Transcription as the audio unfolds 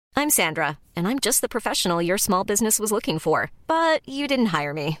I'm Sandra, and I'm just the professional your small business was looking for. But you didn't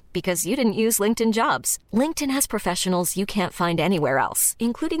hire me because you didn't use LinkedIn Jobs. LinkedIn has professionals you can't find anywhere else,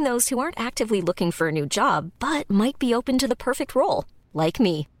 including those who aren't actively looking for a new job, but might be open to the perfect role, like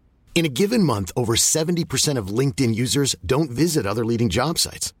me. In a given month, over 70% of LinkedIn users don't visit other leading job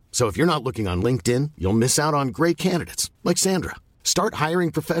sites. So if you're not looking on LinkedIn, you'll miss out on great candidates like Sandra. Start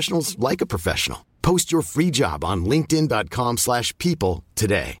hiring professionals like a professional. Post your free job on linkedin.com/people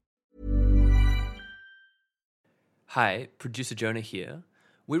today. Hi, producer Jonah here.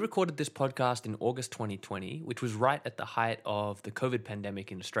 We recorded this podcast in August 2020, which was right at the height of the COVID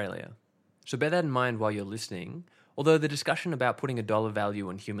pandemic in Australia. So bear that in mind while you're listening, although the discussion about putting a dollar value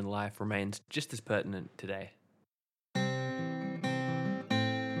on human life remains just as pertinent today.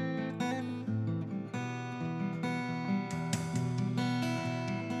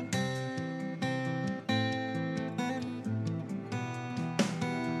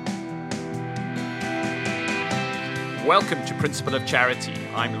 Welcome to Principle of Charity.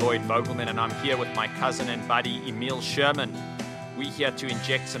 I'm Lloyd Vogelman and I'm here with my cousin and buddy Emil Sherman. We're here to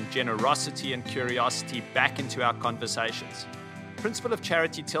inject some generosity and curiosity back into our conversations. Principle of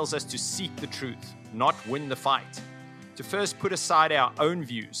Charity tells us to seek the truth, not win the fight. To first put aside our own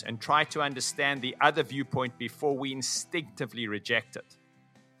views and try to understand the other viewpoint before we instinctively reject it.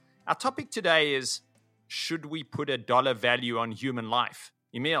 Our topic today is, should we put a dollar value on human life?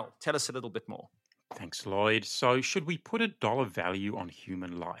 Emil, tell us a little bit more. Thanks, Lloyd. So should we put a dollar value on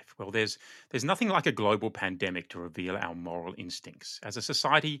human life? Well, there's nothing like a global pandemic to reveal our moral instincts. As a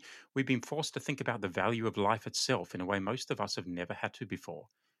society, we've been forced to think about the value of life itself in a way most of us have never had to before.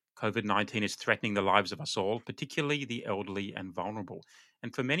 COVID-19 is threatening the lives of us all, particularly the elderly and vulnerable.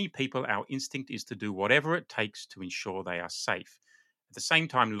 And for many people, our instinct is to do whatever it takes to ensure they are safe. At the same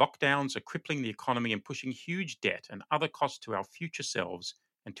time, lockdowns are crippling the economy and pushing huge debt and other costs to our future selves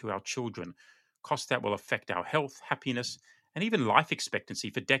and to our children. Costs that will affect our health, happiness, and even life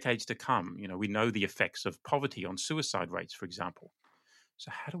expectancy for decades to come. We know the effects of poverty on suicide rates, for example. So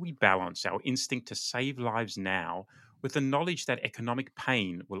how do we balance our instinct to save lives now with the knowledge that economic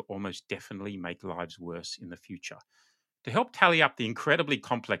pain will almost definitely make lives worse in the future? To help tally up the incredibly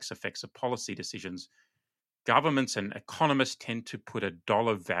complex effects of policy decisions, governments and economists tend to put a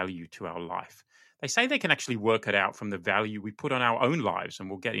dollar value to our life. They say they can actually work it out from the value we put on our own lives, and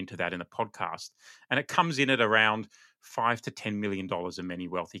we'll get into that in the podcast. And it comes in at around $5 to $10 million in many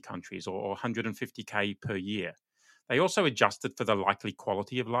wealthy countries, or $150K per year. They also adjusted for the likely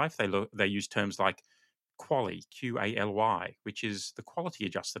quality of life. They use terms like QALY, Q-A-L-Y, which is the quality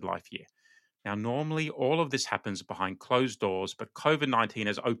adjusted life year. Now, normally all of this happens behind closed doors, but COVID-19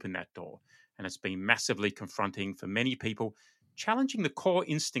 has opened that door, and it's been massively confronting for many people, challenging the core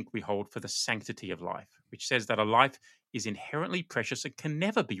instinct we hold for the sanctity of life, which says that a life is inherently precious and can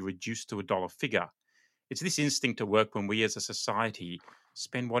never be reduced to a dollar figure. It's this instinct at work when we as a society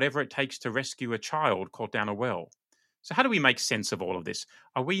spend whatever it takes to rescue a child caught down a well. So how do we make sense of all of this?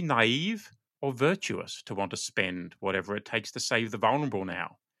 Are we naive or virtuous to want to spend whatever it takes to save the vulnerable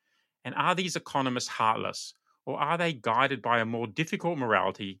now? And are these economists heartless, or are they guided by a more difficult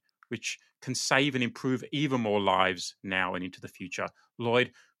morality which can save and improve even more lives now and into the future?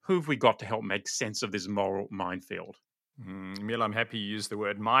 Lloyd, who have we got to help make sense of this moral minefield? Emil, I'm happy you used the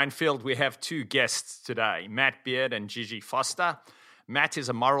word minefield. We have two guests today, Matt Beard and Gigi Foster. Matt is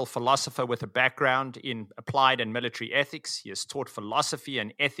a moral philosopher with a background in applied and military ethics. He has taught philosophy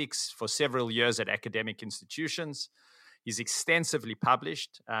and ethics for several years at academic institutions. He's extensively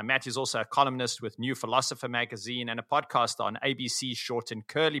published. Matt is also a columnist with New Philosopher magazine and a podcast on ABC's Short and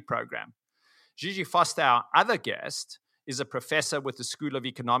Curly program. Gigi Foster, our other guest, is a professor with the School of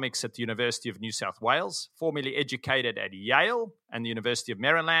Economics at the University of New South Wales, formerly educated at Yale and the University of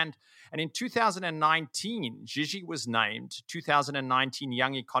Maryland. And in 2019, Gigi was named 2019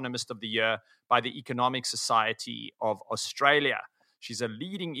 Young Economist of the Year by the Economic Society of Australia. She's a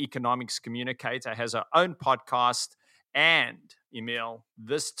leading economics communicator, has her own podcast. And, Emil,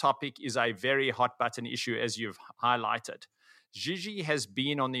 this topic is a very hot button issue, as you've highlighted. Gigi has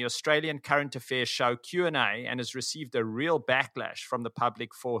been on the Australian current affairs show Q&A and has received a real backlash from the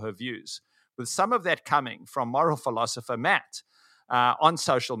public for her views, with some of that coming from moral philosopher Matt on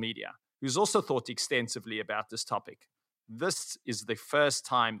social media, who's also thought extensively about this topic. This is the first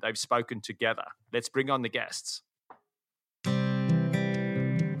time they've spoken together. Let's bring on the guests.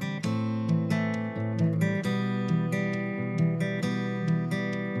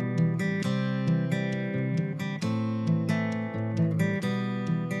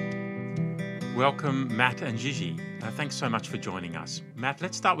 Welcome, Matt and Gigi. Thanks so much for joining us. Matt,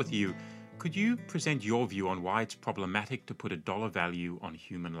 let's start with you. could you present your view on why it's problematic to put a dollar value on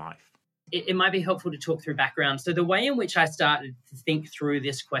human life? It might be helpful to talk through background. So the way in which I started to think through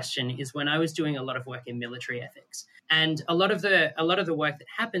this question is when I was doing a lot of work in military ethics. And a lot of the work that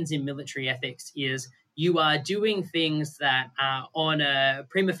happens in military ethics is you are doing things that on a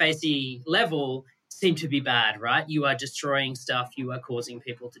prima facie level seem to be bad, right? You are destroying stuff, you are causing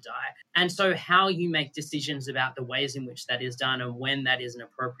people to die. And so how you make decisions about the ways in which that is done and when that is an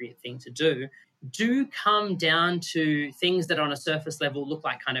appropriate thing to do come down to things that on a surface level look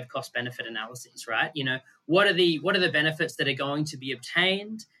like kind of cost-benefit analyses, right? You know, what are the benefits that are going to be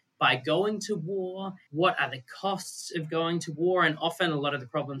obtained by going to war? What are the costs of going to war? And often a lot of the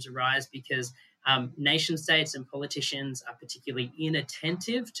problems arise because nation states and politicians are particularly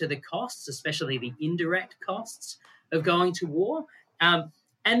inattentive to the costs, especially the indirect costs of going to war. And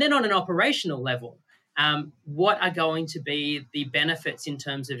then on an operational level, what are going to be the benefits in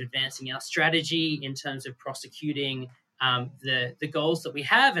terms of advancing our strategy, in terms of prosecuting the goals that we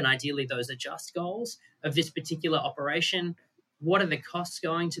have, and ideally those are just goals of this particular operation? What are the costs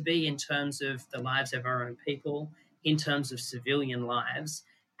going to be in terms of the lives of our own people, in terms of civilian lives?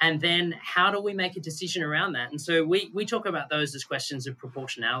 And then how do we make a decision around that? And so we talk about those as questions of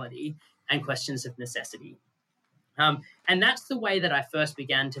proportionality and questions of necessity. And that's the way that I first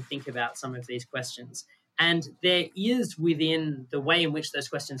began to think about some of these questions. And there is within the way in which those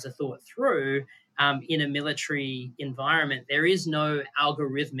questions are thought through in a military environment, there is no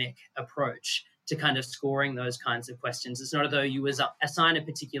algorithmic approach to kind of scoring those kinds of questions. It's not as though you assign a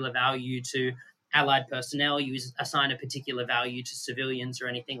particular value to allied personnel, you assign a particular value to civilians or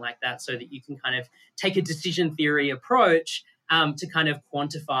anything like that, so that you can kind of take a decision theory approach to kind of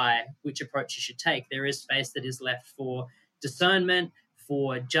quantify which approach you should take. There is space that is left for discernment,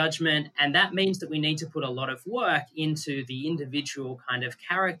 for judgment, and that means that we need to put a lot of work into the individual kind of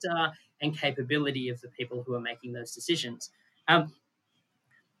character and capability of the people who are making those decisions.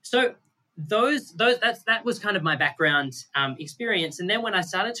 So that was kind of my background experience. And then when I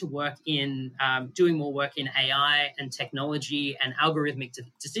started to work in doing more work in AI and technology and algorithmic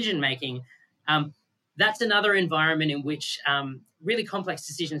decision making, that's another environment in which really complex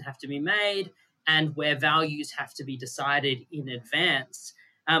decisions have to be made and where values have to be decided in advance.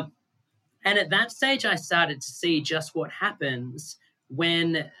 And at that stage, I started to see just what happens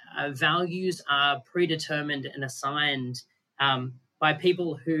when values are predetermined and assigned by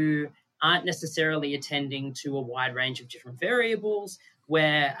people who aren't necessarily attending to a wide range of different variables,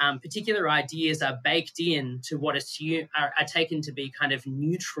 where particular ideas are baked in to what are taken to be kind of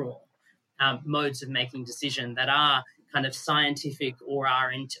neutral modes of making decision that are kind of scientific or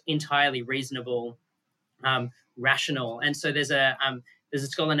are entirely reasonable, rational. And so there's a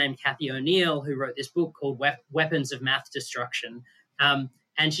scholar named Cathy O'Neil who wrote this book called Weapons of Math Destruction.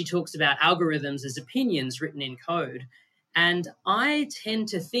 And she talks about algorithms as opinions written in code. And I tend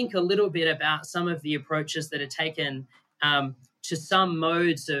to think a little bit about some of the approaches that are taken to some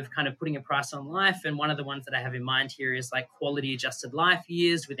modes of kind of putting a price on life. And one of the ones that I have in mind here is like quality adjusted life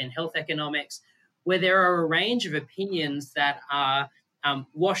years within health economics, where there are a range of opinions that are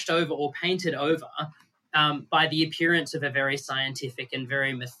washed over or painted over by the appearance of a very scientific and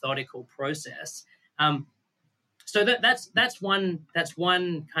very methodical process. So that's one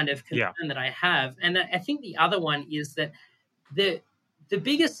kind of concern that I have. And I think the other one is that the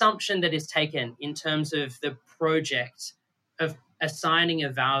big assumption that is taken in terms of the project of assigning a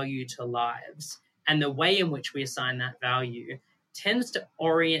value to lives and the way in which we assign that value tends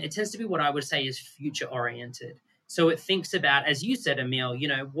to be what I would say is future oriented. So it thinks about, as you said, Emil,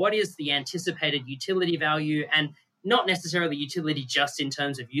 what is the anticipated utility value, and not necessarily utility just in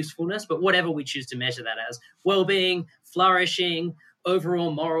terms of usefulness, but whatever we choose to measure that as, well-being, flourishing,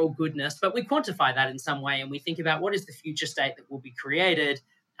 overall moral goodness. But we quantify that in some way, and we think about what is the future state that will be created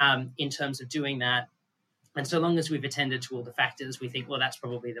in terms of doing that. And so long as we've attended to all the factors, we think, well, that's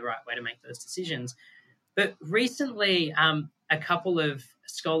probably the right way to make those decisions. But recently, a couple of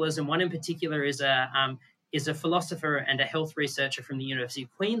scholars, and one in particular is a philosopher and a health researcher from the University of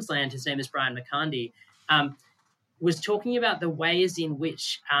Queensland, his name is Brian McCarthy, was talking about the ways in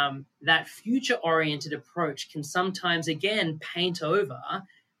which that future-oriented approach can sometimes, again, paint over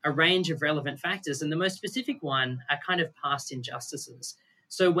a range of relevant factors. And the most specific one are kind of past injustices.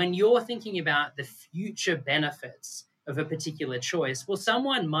 So when you're thinking about the future benefits of a particular choice, well,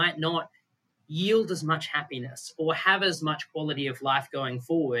 someone might not yield as much happiness or have as much quality of life going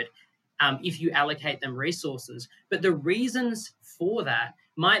forward if you allocate them resources. But the reasons for that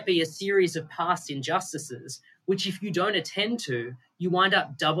might be a series of past injustices, which if you don't attend to, you wind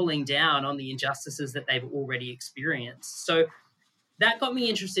up doubling down on the injustices that they've already experienced. So that got me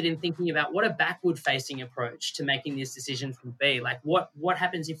interested in thinking about what a backward-facing approach to making these decisions would be. Like, what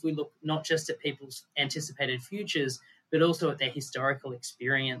happens if we look not just at people's anticipated futures, but also at their historical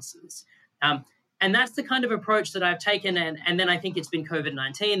experiences? And that's the kind of approach that I've taken. And then I think it's been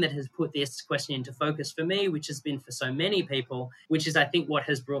COVID-19 that has put this question into focus for me, which has been for so many people, which is, I think, what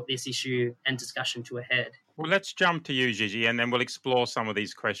has brought this issue and discussion to a head. Well, let's jump to you, Gigi, and then we'll explore some of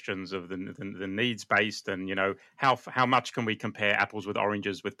these questions of the needs-based and, how much can we compare apples with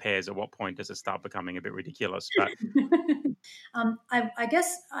oranges with pears? At what point does it start becoming a bit ridiculous? But I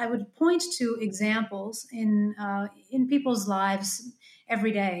guess I would point to examples in people's lives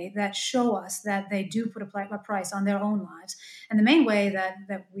every day that show us that they do put a price on their own lives. And the main way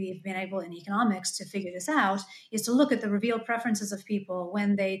that we've been able in economics to figure this out is to look at the revealed preferences of people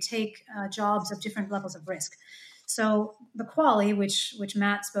when they take jobs of different levels of risk. So the QALY, which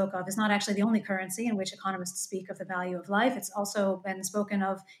Matt spoke of, is not actually the only currency in which economists speak of the value of life. It's also been spoken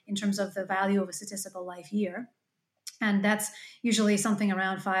of in terms of the value of a statistical life year. And that's usually something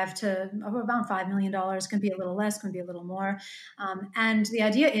around $5 million, can be a little less, can be a little more. And the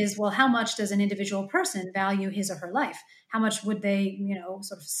idea is, well, how much does an individual person value his or her life? How much would they,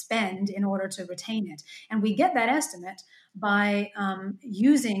 sort of spend in order to retain it? And we get that estimate by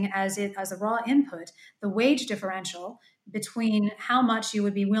using as a raw input the wage differential between how much you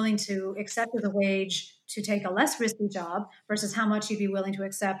would be willing to accept as a wage to take a less risky job versus how much you'd be willing to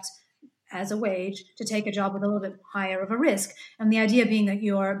accept as a wage to take a job with a little bit higher of a risk. And the idea being that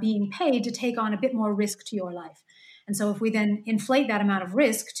you're being paid to take on a bit more risk to your life. And so if we then inflate that amount of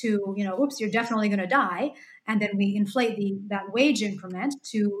risk to, oops, you're definitely going to die, and then we inflate that wage increment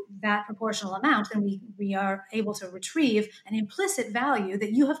to that proportional amount, then we are able to retrieve an implicit value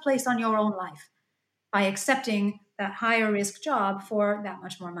that you have placed on your own life by accepting that higher risk job for that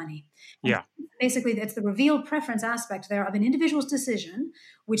much more money. Yeah. Basically, it's the revealed preference aspect there of an individual's decision,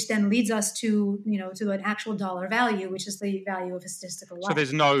 which then leads us to an actual dollar value, which is the value of a statistical life.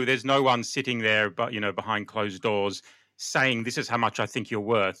 So there's no one sitting there, but behind closed doors saying this is how much I think you're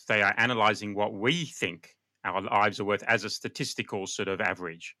worth. They are analyzing what we think our lives are worth as a statistical sort of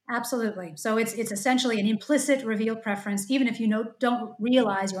average. Absolutely. So it's essentially an implicit revealed preference. Even if you don't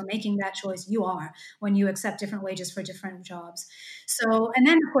realize you're making that choice, you are when you accept different wages for different jobs. So, and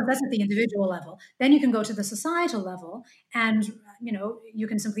then of course that's at the individual level. Then you can go to the societal level, and you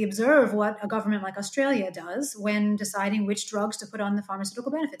can simply observe what a government like Australia does when deciding which drugs to put on the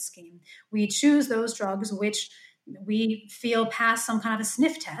pharmaceutical benefit scheme. We choose those drugs which we feel pass some kind of a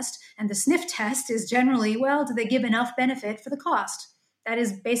sniff test. And the sniff test is generally, well, do they give enough benefit for the cost? That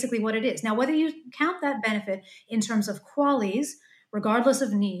is basically what it is. Now, whether you count that benefit in terms of QALYs, regardless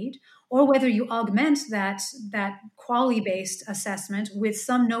of need, or whether you augment that QALY-based assessment with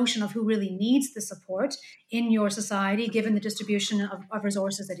some notion of who really needs the support in your society, given the distribution of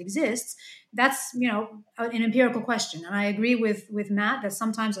resources that exists, that's an empirical question. And I agree with Matt that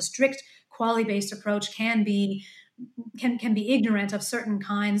sometimes a strict QALY-based approach can be ignorant of certain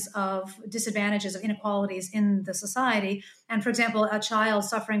kinds of disadvantages, of inequalities in the society. And for example, a child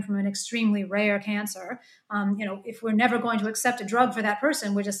suffering from an extremely rare cancer, if we're never going to accept a drug for that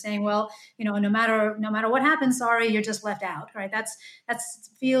person, we're just saying, well, no matter what happens, sorry, you're just left out, right? That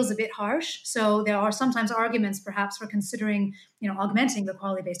feels a bit harsh. So there are sometimes arguments, perhaps, for considering, augmenting the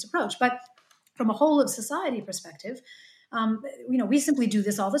QALY-based approach. But from a whole of society perspective, we simply do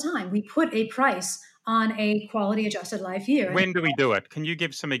this all the time. We put a price on a quality adjusted life year. When do we do it? Can you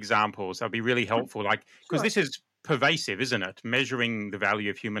give some examples? That'd be really helpful. Because This is pervasive, isn't it? Measuring the value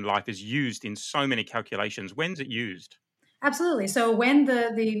of human life is used in so many calculations. When's it used? Absolutely. So when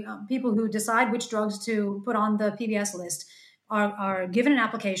the people who decide which drugs to put on the PBS list are given an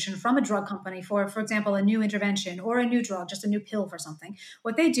application from a drug company for example, a new intervention or a new drug, just a new pill for something,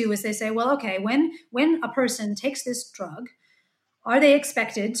 what they do is they say, well, okay, when a person takes this drug, are they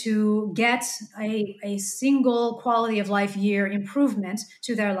expected to get a single quality of life year improvement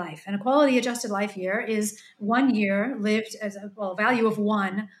to their life? And a quality adjusted life year is 1 year lived as a value of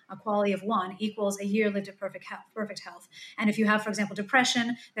one, a quality of one equals a year lived at perfect health. And if you have, for example,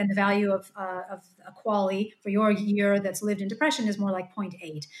 depression, then the value of a quality for your year that's lived in depression is more like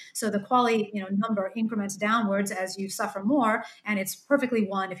 0.8. So the quality number increments downwards as you suffer more, and it's perfectly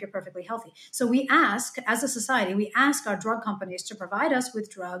one if you're perfectly healthy. So we ask, as a society, our drug companies to provide us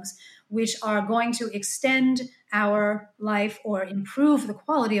with drugs which are going to extend our life or improve the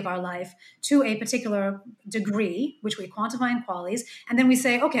quality of our life to a particular degree, which we quantify in QALYs. And then we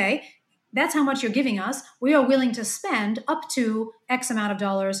say, okay, that's how much you're giving us. We are willing to spend up to X amount of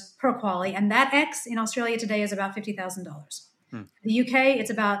dollars per QALY. And that X in Australia today is about $50,000. The UK, it's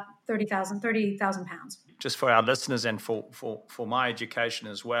about 30,000 pounds. Just for our listeners and for my education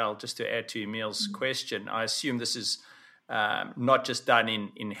as well, just to add to Emil's question, I assume this is not just done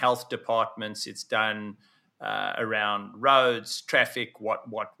in health departments, it's done around roads, traffic, what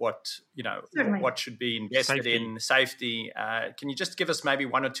should be invested in, safety. Can you just give us maybe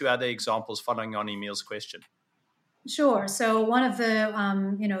one or two other examples following on Emil's question? Sure. So one of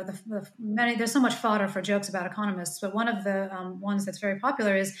the, many, there's so much fodder for jokes about economists, but one of the ones that's very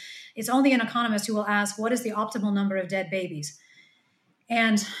popular is it's only an economist who will ask, what is the optimal number of dead babies?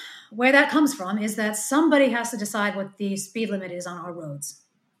 And where that comes from is that somebody has to decide what the speed limit is on our roads.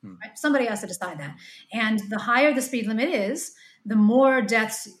 Right? Somebody has to decide that. And the higher the speed limit is, the more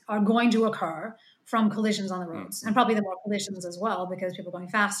deaths are going to occur from collisions on the roads, and probably the more collisions as well, because people are going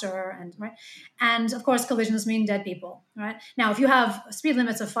faster, and of course collisions mean dead people, right? Now, if you have speed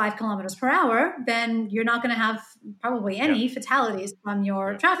limits of 5 kilometers per hour, then you're not going to have probably any fatalities from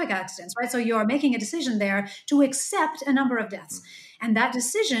your traffic accidents, right? So you're making a decision there to accept a number of deaths. And that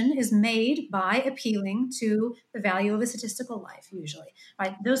decision is made by appealing to the value of a statistical life, usually,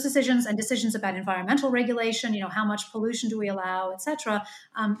 right? Those decisions and decisions about environmental regulation, how much pollution do we allow, et cetera,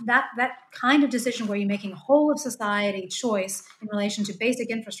 that kind of decision where you're making a whole of society choice in relation to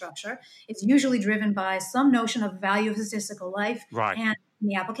basic infrastructure is usually driven by some notion of value of statistical life. Right. And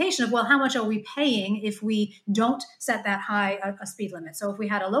the application of, well, how much are we paying if we don't set that high a speed limit? So if we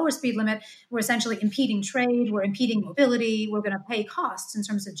had a lower speed limit, we're essentially impeding trade, we're impeding mobility, we're going to pay costs in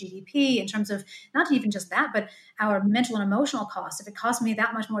terms of GDP, in terms of not even just that, but our mental and emotional costs. If it costs me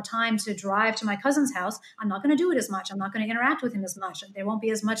that much more time to drive to my cousin's house, I'm not going to do it as much. I'm not going to interact with him as much. There won't be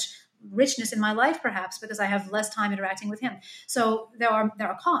as much richness in my life, perhaps, because I have less time interacting with him. So there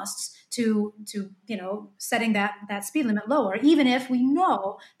are costs to setting that speed limit lower, even if we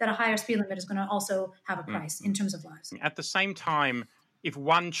know that a higher speed limit is going to also have a price in terms of lives. At the same time, if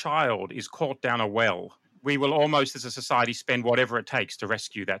one child is caught down a well, we will almost as a society spend whatever it takes to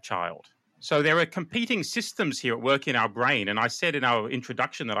rescue that child. So there are competing systems here at work in our brain. And I said in our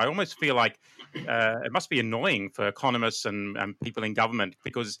introduction that I almost feel like it must be annoying for economists and people in government,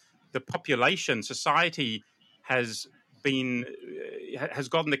 because the population, society has gotten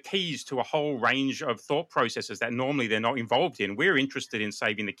the keys to a whole range of thought processes that normally they're not involved in. We're interested in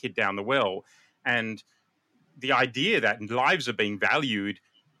saving the kid down the well. And the idea that lives are being valued,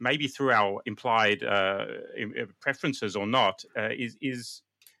 maybe through our implied preferences or not,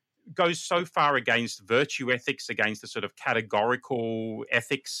 goes so far against virtue ethics, against the sort of categorical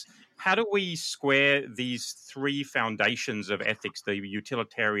ethics. How do we square these three foundations of ethics, the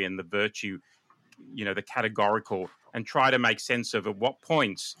utilitarian, the virtue, the categorical, and try to make sense of at what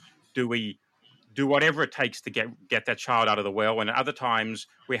points do we do whatever it takes to get that child out of the well, and at other times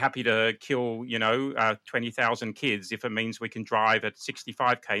we're happy to kill 20,000 kids if it means we can drive at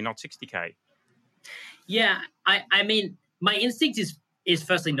 65k, not 60k? Yeah, I mean, my instinct is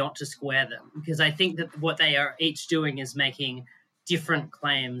firstly not to square them, because I think that what they are each doing is making different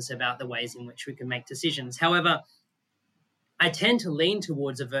claims about the ways in which we can make decisions. However, I tend to lean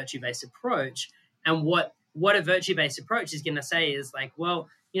towards a virtue-based approach, and what a virtue-based approach is going to say is like, well,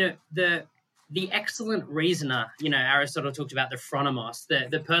 the excellent reasoner, Aristotle talked about the phronimos,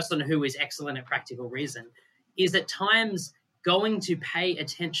 the person who is excellent at practical reason, is at times going to pay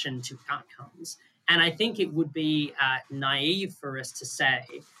attention to outcomes. And I think it would be naive for us to say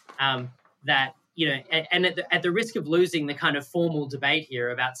that, and at the risk of losing the kind of formal debate here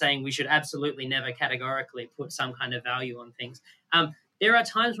about saying we should absolutely never categorically put some kind of value on things, there are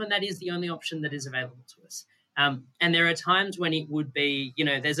times when that is the only option that is available to us. And there are times when it would be,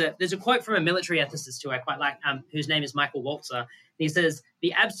 there's a quote from a military ethicist who I quite like, whose name is Michael Walzer. He says,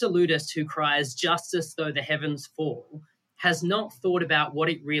 "The absolutist who cries justice though the heavens fall has not thought about what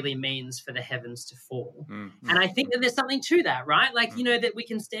it really means for the heavens to fall." Mm-hmm. And I think that there's something to that, right? Like, that we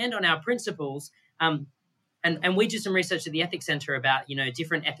can stand on our principles. And we do some research at the Ethics Center about,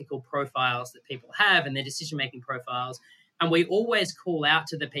 different ethical profiles that people have and their decision-making profiles. And we always call out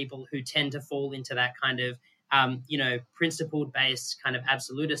to the people who tend to fall into that kind of, principle-based kind of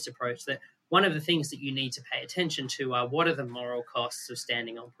absolutist approach, that one of the things that you need to pay attention to are what are the moral costs of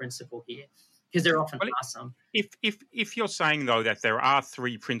standing on principle here? Because there often are some. If you're saying, though, that there are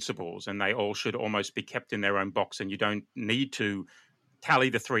three principles and they all should almost be kept in their own box and you don't need to tally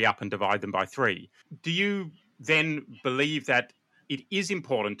the three up and divide them by three, do you then believe that it is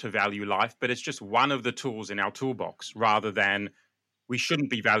important to value life, but it's just one of the tools in our toolbox rather than we shouldn't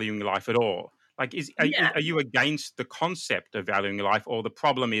be valuing life at all? Like, are you against the concept of valuing life, or the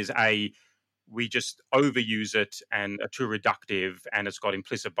problem is we just overuse it and are too reductive and it's got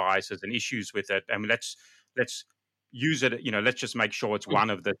implicit biases and issues with it? I mean, let's use it, let's just make sure it's one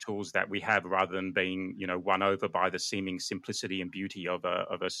of the tools that we have rather than being, won over by the seeming simplicity and beauty of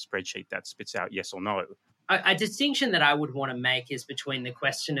a spreadsheet that spits out yes or no. A distinction that I would want to make is between the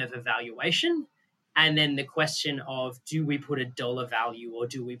question of evaluation and then the question of, do we put a dollar value or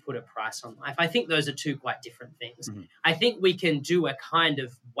do we put a price on life? I think those are two quite different things. Mm-hmm. I think we can do a kind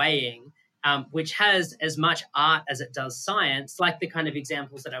of weighing which has as much art as it does science, like the kind of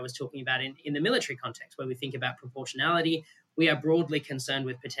examples that I was talking about in the military context, where we think about proportionality. We are broadly concerned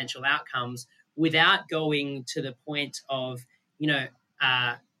with potential outcomes without going to the point of,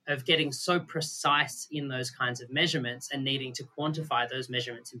 of getting so precise in those kinds of measurements and needing to quantify those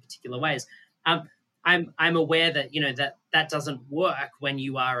measurements in particular ways. I'm aware that that doesn't work when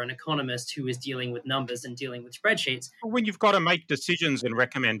you are an economist who is dealing with numbers and dealing with spreadsheets. When you've got to make decisions and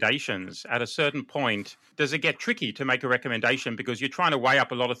recommendations, at a certain point, does it get tricky to make a recommendation because you're trying to weigh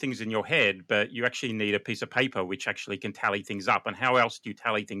up a lot of things in your head, but you actually need a piece of paper which actually can tally things up? And how else do you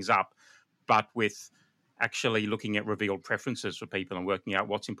tally things up but with actually looking at revealed preferences for people and working out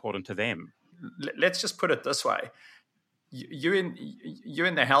what's important to them? Let's just put it this way. You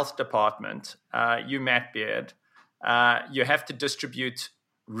in the health department, you, Matt Beard, you have to distribute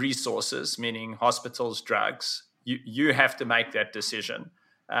resources, meaning hospitals, drugs. You have to make that decision.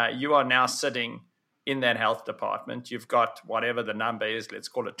 You are now sitting in that health department. You've got whatever the number is, let's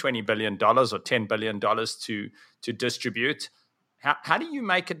call it $20 billion or $10 billion to distribute. How do you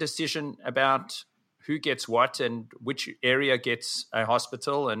make a decision about who gets what and which area gets a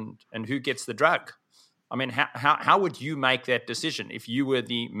hospital and who gets the drug? I mean, how would you make that decision if you were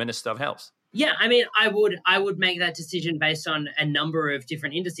the Minister of Health? Yeah, I mean, I would make that decision based on a number of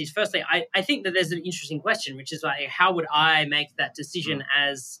different indices. Firstly, I think that there's an interesting question, which is like, how would I make that decision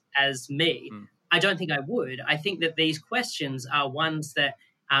as me? I don't think I would. I think that these questions are ones that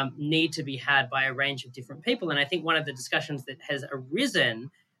need to be had by a range of different people. And I think one of the discussions that has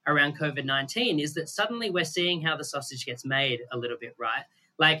arisen around COVID-19 is that suddenly we're seeing how the sausage gets made a little bit, right?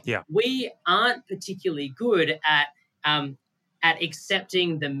 We aren't particularly good at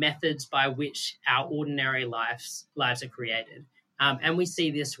accepting the methods by which our ordinary lives are created. And we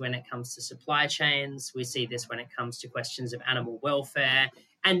see this when it comes to supply chains. We see this when it comes to questions of animal welfare.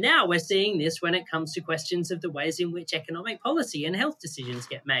 And now we're seeing this when it comes to questions of the ways in which economic policy and health decisions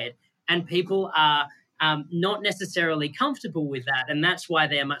get made. And people are not necessarily comfortable with that. And that's why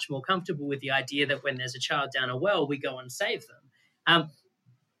they're much more comfortable with the idea that when there's a child down a well, we go and save them.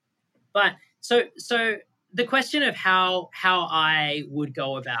 But so the question of how I would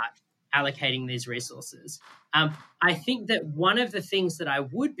go about allocating these resources, I think that one of the things that I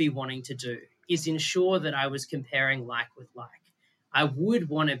would be wanting to do is ensure that I was comparing like with like. I would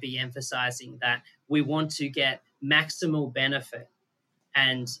want to be emphasizing that we want to get maximal benefit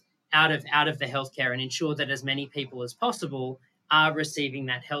and out of the healthcare and ensure that as many people as possible are receiving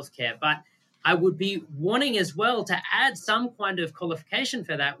that healthcare. But I would be wanting as well to add some kind of qualification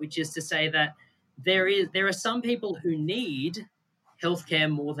for that, which is to say that there are some people who need healthcare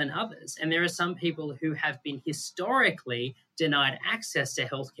more than others, and there are some people who have been historically denied access to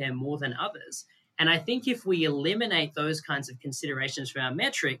healthcare more than others. And I think if we eliminate those kinds of considerations from our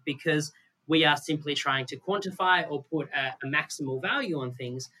metric because we are simply trying to quantify or put a maximal value on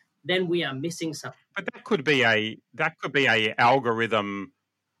things, then we are missing something. But that could be a algorithm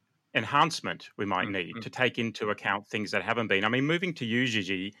enhancement we might need to take into account things that haven't been. I mean, moving to you,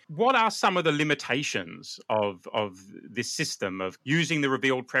 Gigi, what are some of the limitations of this system of using the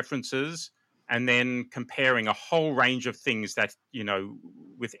revealed preferences and then comparing a whole range of things that,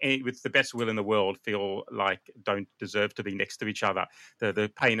 with the best will in the world feel like don't deserve to be next to each other? The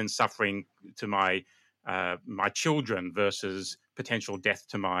pain and suffering to my children versus potential death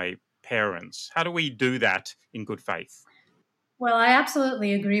to my parents. How do we do that in good faith? Well, I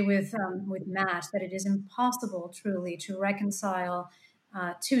absolutely agree with Matt that it is impossible truly to reconcile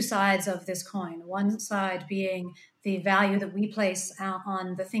two sides of this coin. One side being the value that we place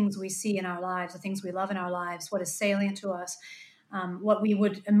on the things we see in our lives, the things we love in our lives, what is salient to us, what we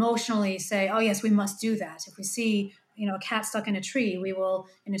would emotionally say, oh yes, we must do that. If we see, a cat stuck in a tree,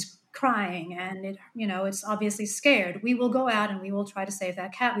 and it's crying and it's obviously scared, we will go out and we will try to save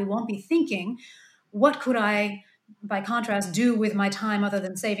that cat. We won't be thinking, what could I, by contrast, do with my time other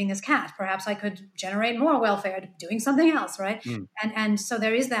than saving this cat? Perhaps I could generate more welfare doing something else, right? And so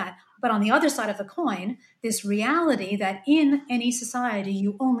there is that. But on the other side of the coin, this reality that in any society,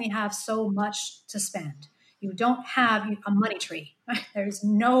 you only have so much to spend. You don't have a money tree. There's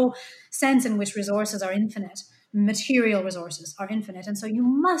no sense in which resources are infinite. Material resources are infinite. And so you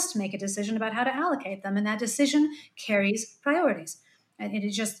must make a decision about how to allocate them. And that decision carries priorities. And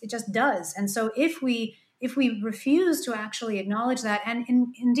it just does. And so if we if we refuse to actually acknowledge that, and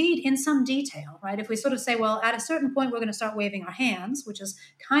indeed in some detail, right? If we sort of say, well, at a certain point, we're going to start waving our hands, which is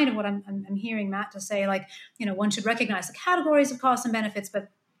kind of what I'm hearing Matt to say, like, one should recognize the categories of costs and benefits, but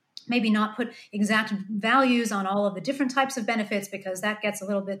maybe not put exact values on all of the different types of benefits, because that gets a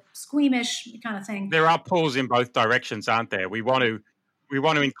little bit squeamish kind of thing. There are pulls in both directions, aren't there? We want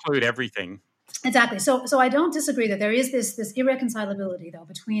to include everything. Exactly. So I don't disagree that there is this irreconcilability, though,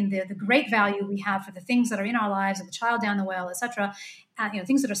 between the great value we have for the things that are in our lives, and the child down the well, et cetera,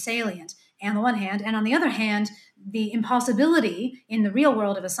 things that are salient, on the one hand, and on the other hand, the impossibility in the real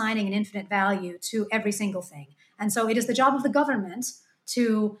world of assigning an infinite value to every single thing. And so it is the job of the government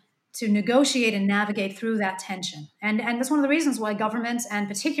to negotiate and navigate through that tension. And that's one of the reasons why governments, and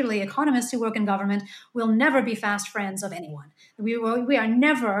particularly economists who work in government, will never be fast friends of anyone. We are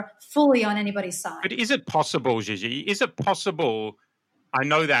never fully on anybody's side. But is it possible, Gigi? Is it possible? I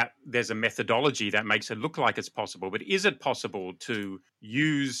know that there's a methodology that makes it look like it's possible, but is it possible to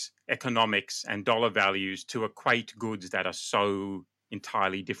use economics and dollar values to equate goods that are so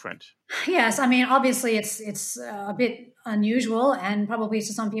entirely different? Yes, I mean, obviously it's a bit unusual, and probably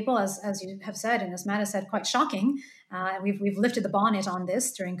to some people, as you have said, and as Matt has said, quite shocking. We've lifted the bonnet on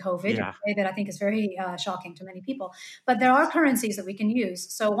this during COVID, in a way that I think is very shocking to many people. But there are currencies that we can use.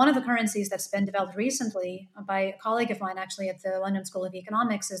 So one of the currencies that's been developed recently by a colleague of mine, actually at the London School of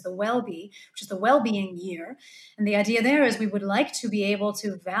Economics, is the WellBe, which is the well-being year. And the idea there is we would like to be able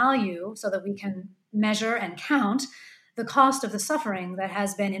to value, so that we can measure and count the cost of the suffering that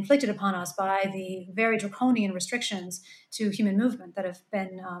has been inflicted upon us by the very draconian restrictions to human movement that have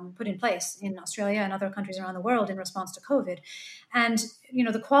been put in place in Australia and other countries around the world in response to COVID. And,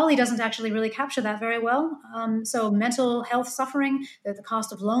 the QALY doesn't actually really capture that very well. So mental health suffering, the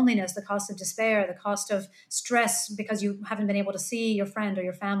cost of loneliness, the cost of despair, the cost of stress because you haven't been able to see your friend or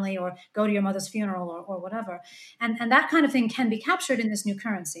your family or go to your mother's funeral or whatever. And that kind of thing can be captured in this new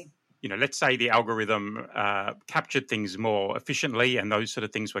currency. Let's say the algorithm captured things more efficiently and those sort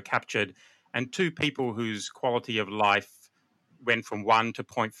of things were captured, and two people whose quality of life went from 1 to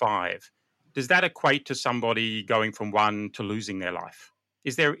 0.5. Does that equate to somebody going from 1 to losing their life?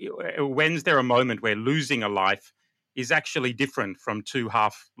 When's there a moment where losing a life is actually different from two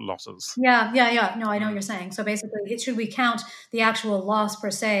half losses? Yeah. No, I know what you're saying. So basically, should we count the actual loss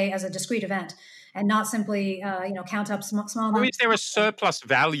per se as a discrete event? And not simply, count up small numbers. Or is there a surplus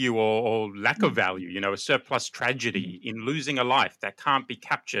value or lack of value, a surplus tragedy in losing a life that can't be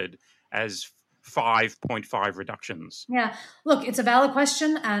captured as 5.5 reductions? Yeah, look, it's a valid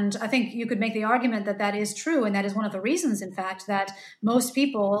question. And I think you could make the argument that that is true. And that is one of the reasons, in fact, that most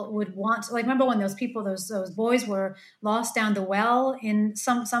people would want, remember when those boys were lost down the well in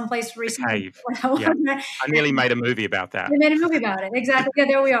some place recently? Yeah. I nearly made a movie about that. They made a movie about it. Exactly. Yeah,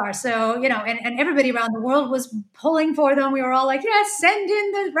 there we are. So, and everybody around the world was pulling for them. We were all like, yes, send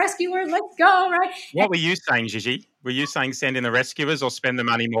in the rescuers. Let's go, right? What were you saying, Gigi? Were you saying send in the rescuers or spend the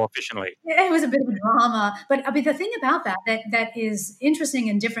money more efficiently? It was a bit of a drama. But I mean, the thing about that is interesting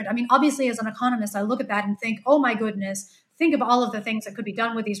and different. I mean, obviously, as an economist, I look at that and think, oh, my goodness, think of all of the things that could be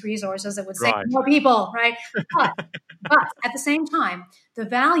done with these resources that would save more people, right? But at the same time, the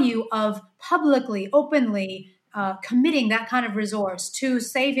value of publicly, openly committing that kind of resource to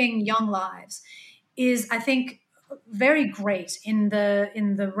saving young lives is, I think, very great in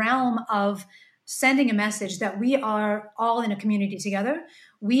the realm of sending a message that we are all in a community together.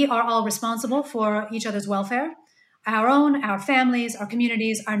 We are all responsible for each other's welfare, our own, our families, our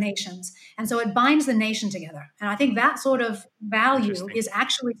communities, our nations. And so it binds the nation together. And I think that sort of value is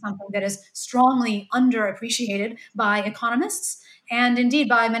actually something that is strongly underappreciated by economists and indeed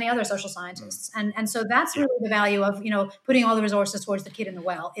by many other social scientists. And so that's really the value of, putting all the resources towards the kid in the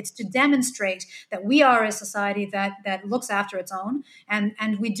well. It's to demonstrate that we are a society that looks after its own.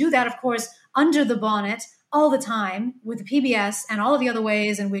 And we do that, of course, under the bonnet all the time with the PBS and all of the other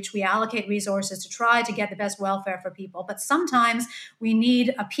ways in which we allocate resources to try to get the best welfare for people. But sometimes we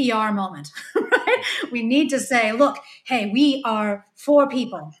need a PR moment, right? We need to say, look, hey, we are for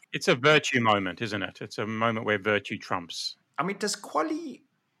people. It's a virtue moment, isn't it? It's a moment where virtue trumps. I mean, does QALY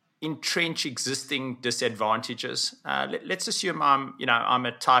entrench existing disadvantages? Let's assume I'm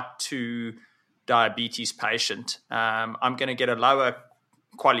a type 2 diabetes patient. I'm going to get a lower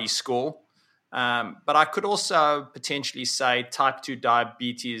QALY score. But I could also potentially say type 2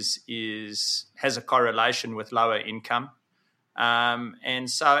 diabetes has a correlation with lower income. And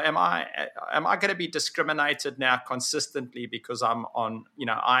so am I going to be discriminated now consistently because I'm on,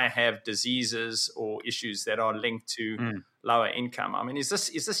 I have diseases or issues that are linked to lower income? I mean, is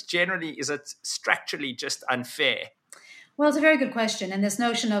it structurally just unfair? Well, it's a very good question. And this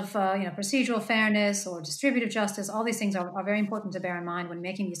notion of procedural fairness or distributive justice, all these things are very important to bear in mind when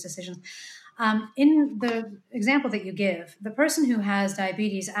making these decisions. In the example that you give, the person who has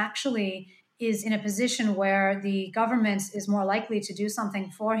diabetes actually is in a position where the government is more likely to do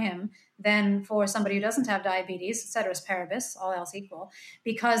something for him than for somebody who doesn't have diabetes, ceteris paribus, all else equal,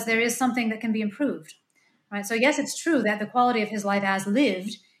 because there is something that can be improved. Right? So yes, it's true that the quality of his life as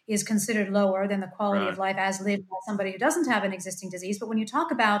lived is considered lower than the quality of life as lived by somebody who doesn't have an existing disease. But when you talk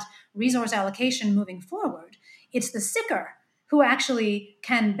about resource allocation moving forward, it's the sicker who actually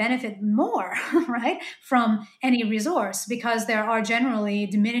can benefit more, right, from any resource, because there are generally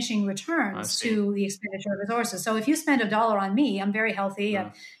diminishing returns to the expenditure of resources. So if you spend $1 on me, I'm very healthy,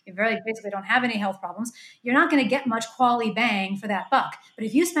 you basically don't have any health problems, you're not going to get much quality bang for that buck. But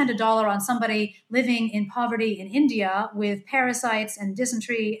if you spend $1 on somebody living in poverty in India with parasites and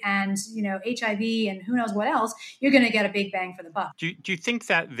dysentery and HIV and who knows what else, you're going to get a big bang for the buck. Do you think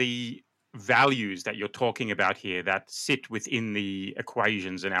that the values that you're talking about here that sit within the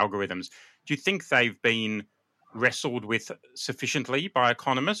equations and algorithms, do you think they've been wrestled with sufficiently by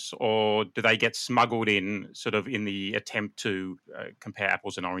economists, or do they get smuggled in sort of in the attempt to compare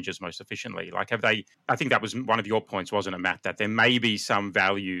apples and oranges most efficiently? Like, have they, I think that was one of your points, wasn't it, Matt, that there may be some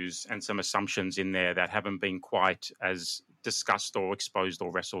values and some assumptions in there that haven't been quite as discussed or exposed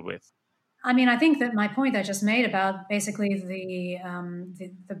or wrestled with? I mean, I think that my point I just made about basically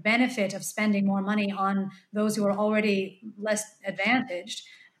the benefit of spending more money on those who are already less advantaged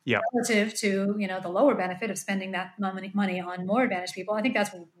relative to the lower benefit of spending that money on more advantaged people, I think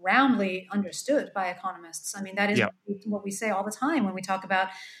that's roundly understood by economists. I mean, that is what we say all the time when we talk about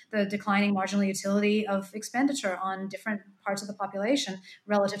the declining marginal utility of expenditure on different parts of the population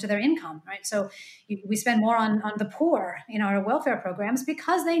relative to their income, right? So we spend more on the poor in our welfare programs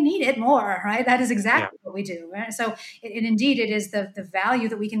because they need it more, right? That is exactly what we do, right? So indeed, it is the value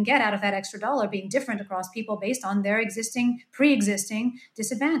that we can get out of that extra dollar being different across people based on their pre-existing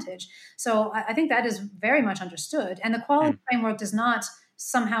disadvantage. So I think that is very much understood. And the quality framework does not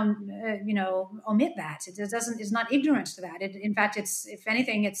somehow, omit that. It's not ignorant to that. In fact, if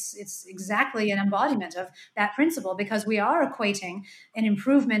anything, it's exactly an embodiment of that principle, because we are equating an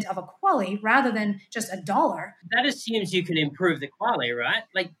improvement of a quality rather than just $1. That assumes you can improve the quality, right?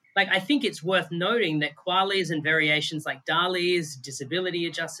 Like I think it's worth noting that QALYs and variations like DALYs, disability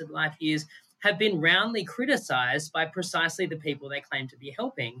adjusted life years, have been roundly criticized by precisely the people they claim to be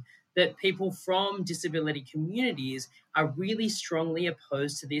helping, that people from disability communities are really strongly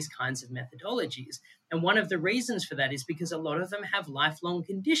opposed to these kinds of methodologies. And one of the reasons for that is because a lot of them have lifelong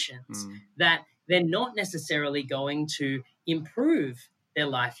conditions that they're not necessarily going to improve their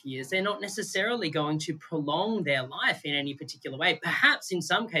life years. They're not necessarily going to prolong their life in any particular way. Perhaps in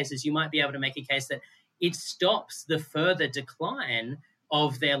some cases, you might be able to make a case that it stops the further decline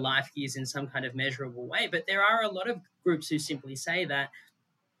of their life years in some kind of measurable way. But there are a lot of groups who simply say that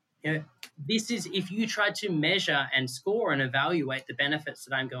this is, if you try to measure and score and evaluate the benefits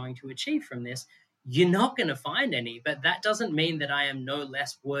that I'm going to achieve from this, you're not going to find any. But that doesn't mean that I am no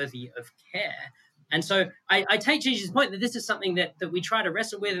less worthy of care. And so I take Gigi's point that this is something that we try to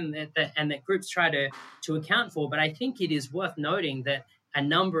wrestle with and that groups try to account for. But I think it is worth noting that a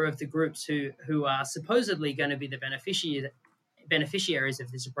number of the groups who are supposedly going to be the beneficiaries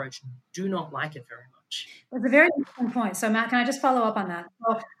of this approach do not like it very much. That's a very interesting point. So, Matt, can I just follow up on that?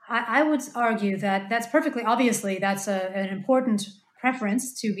 Well, I would argue that that's perfectly obviously that's an important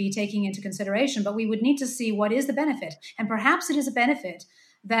preference to be taking into consideration, but we would need to see what is the benefit. And perhaps it is a benefit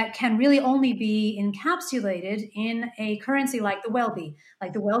that can really only be encapsulated in a currency like the WellBe,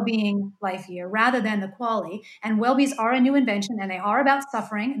 like the well-being life year, rather than the QALY. And WellBes are a new invention, and they are about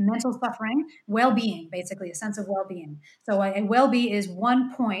suffering, mental suffering, well-being, basically, a sense of well-being. So a WellBe is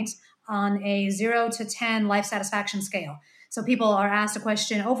 1 point on a 0 to 10 life satisfaction scale. So people are asked a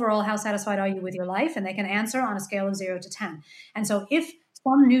question, overall, how satisfied are you with your life? And they can answer on a scale of 0 to 10. And so if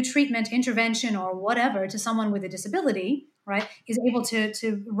some new treatment, intervention, or whatever to someone with a disability, right, is able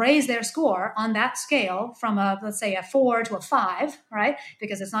to raise their score on that scale from let's say a 4 to a 5, right,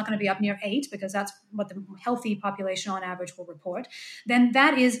 because it's not going to be up near 8, because that's what the healthy population on average will report, then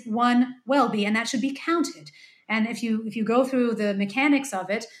that is one WellBe, and that should be counted. And if you go through the mechanics of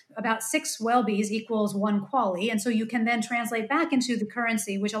it, about 6 WellBes equals 1 QALY. And so you can then translate back into the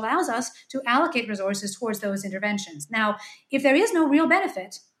currency, which allows us to allocate resources towards those interventions. Now, if there is no real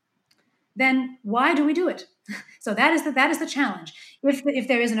benefit, then why do we do it? So that is the challenge. If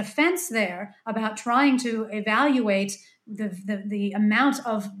there is an offense there about trying to evaluate the amount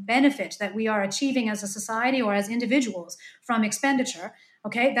of benefit that we are achieving as a society or as individuals from expenditure,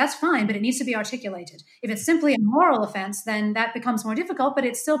 Okay, that's fine, but it needs to be articulated. If it's simply a moral offense, then that becomes more difficult, but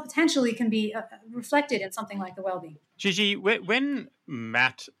it still potentially can be reflected in something like the well-being. Gigi, when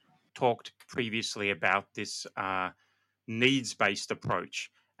Matt talked previously about this needs-based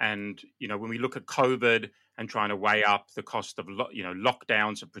approach, and when we look at COVID and trying to weigh up the cost of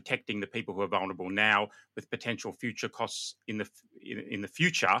lockdowns and protecting the people who are vulnerable now with potential future costs in the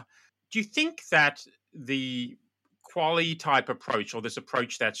future, do you think that the quality type approach, or this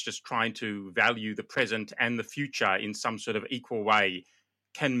approach that's just trying to value the present and the future in some sort of equal way,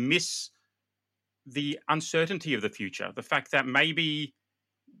 can miss the uncertainty of the future? The fact that maybe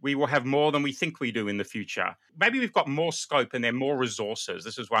we will have more than we think we do in the future. Maybe we've got more scope and there are more resources.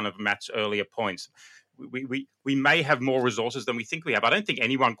 This is one of Matt's earlier points. We may have more resources than we think we have. I don't think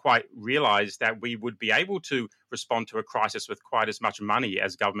anyone quite realized that we would be able to respond to a crisis with quite as much money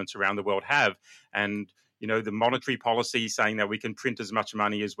as governments around the world have. And the monetary policy saying that we can print as much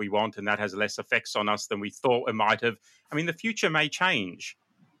money as we want and that has less effects on us than we thought it might have. I mean, the future may change.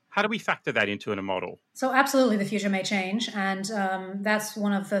 How do we factor that into a model? So absolutely, the future may change. And that's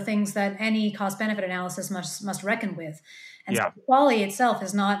one of the things that any cost-benefit analysis must reckon with. And so quality itself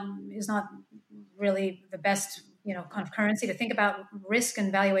is not really the best kind of currency to think about risk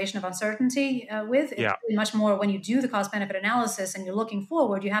and valuation of uncertainty with. It's really much more when you do the cost-benefit analysis and you're looking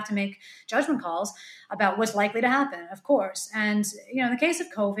forward, you have to make judgment calls about what's likely to happen, of course. And, in the case of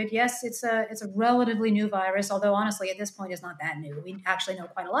COVID, yes, it's a relatively new virus, although honestly, at this point, it's not that new. We actually know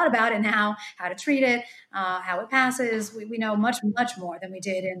quite a lot about it now, how to treat it, how it passes. We know much, much more than we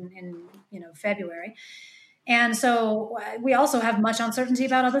did in February. And so we also have much uncertainty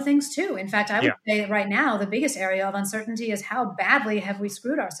about other things too. In fact, I would say that right now, the biggest area of uncertainty is how badly have we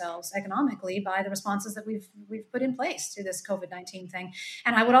screwed ourselves economically by the responses that we've put in place to this COVID-19 thing.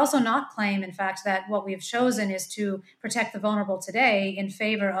 And I would also not claim, in fact, that what we've chosen is to protect the vulnerable today in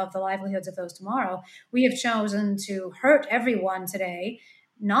favor of the livelihoods of those tomorrow. We have chosen to hurt everyone today,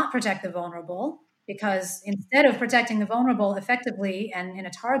 not protect the vulnerable, because instead of protecting the vulnerable effectively and in a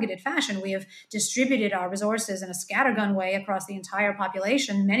targeted fashion, we have distributed our resources in a scattergun way across the entire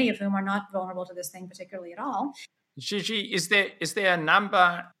population, many of whom are not vulnerable to this thing particularly at all. Gigi, is there a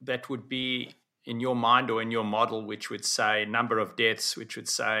number that would be in your mind or in your model which would say number of deaths, which would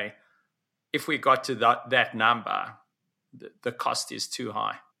say if we got to that number, the cost is too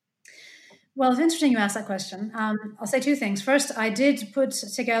high? Well, it's interesting you asked that question. I'll say two things. First, I did put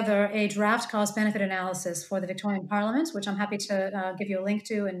together a draft cost-benefit analysis for the Victorian Parliament, which I'm happy to give you a link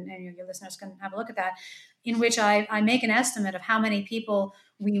to, and your listeners can have a look at that, in which I make an estimate of how many people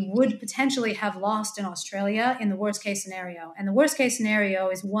we would potentially have lost in Australia in the worst-case scenario. And the worst-case scenario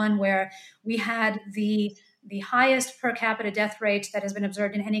is one where we had the highest per capita death rate that has been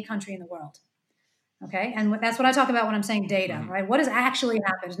observed in any country in the world. Okay, and that's what I talk about when I'm saying data, right? What has actually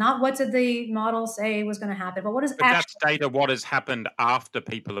happened? Not what did the model say was going to happen, but what is actually... that's data what has happened after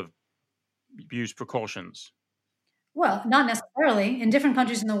people have used precautions. Well, not necessarily. In different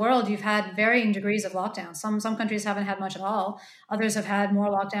countries in the world, you've had varying degrees of lockdown. Some countries haven't had much at all. Others have had more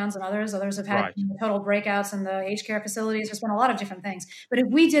lockdowns than others. Others have had total breakouts in the aged care facilities. There's been a lot of different things. But if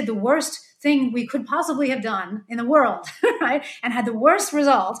we did the worst thing we could possibly have done in the world, right, and had the worst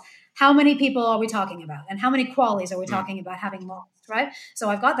result, how many people are we talking about? And how many QALYs are we talking about having lost, right? So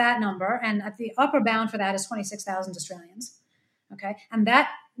I've got that number, and at the upper bound for that is 26,000 Australians, okay? And that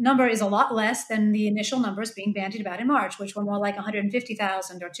number is a lot less than the initial numbers being bandied about in March, which were more like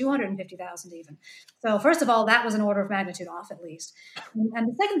 150,000 or 250,000 even. So first of all, that was an order of magnitude off at least. And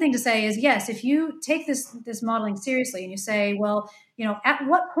the second thing to say is, yes, if you take this modeling seriously and you say, well, at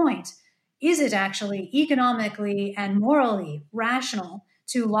what point is it actually economically and morally rational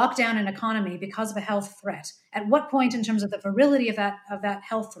to lock down an economy because of a health threat? At what point in terms of the virility of that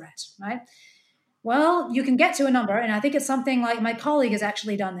health threat, right? Well, you can get to a number, and I think it's something like my colleague has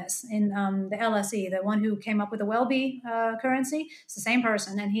actually done this in the LSE, the one who came up with the Welby currency. It's the same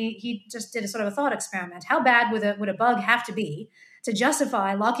person, and he just did a sort of a thought experiment. How bad would a bug have to be to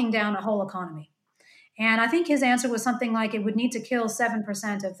justify locking down a whole economy? And I think his answer was something like it would need to kill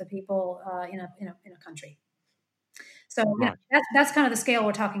 7% of the people in a country. So that's kind of the scale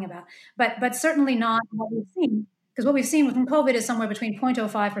we're talking about, but certainly not what we've seen, because what we've seen from COVID is somewhere between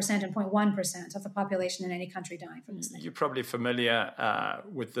 0.05% and 0.1% of the population in any country dying from this thing. You're probably familiar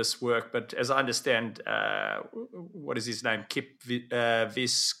with this work, but as I understand, what is his name? Kip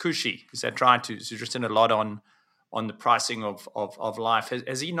Viscusi, is that right? Who's written a lot on the pricing of life.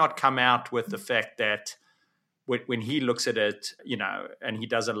 Has he not come out with the fact that when he looks at it, and he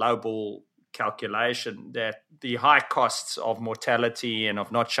does a lowball calculation, that the high costs of mortality and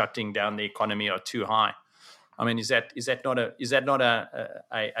of not shutting down the economy are too high? I mean, is that not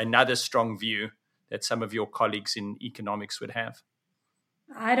another strong view that some of your colleagues in economics would have?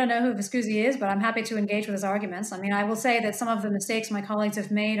 I don't know who Viscusi is, but I'm happy to engage with his arguments. I mean, I will say that some of the mistakes my colleagues have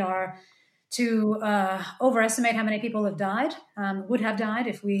made are to overestimate how many people have died, would have died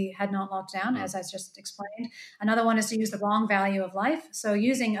if we had not locked down, as I just explained. Another one is to use the wrong value of life. So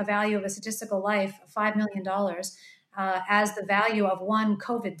using a value of a statistical life of $5 million as the value of one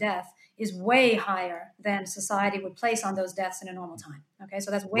COVID death is way higher than society would place on those deaths in a normal time. Okay, so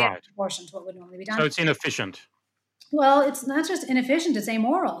that's way out of proportion to what would normally be done. So it's inefficient. Well, it's not just inefficient, it's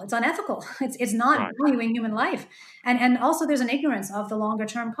amoral, it's unethical, it's not valuing human life. And also there's an ignorance of the longer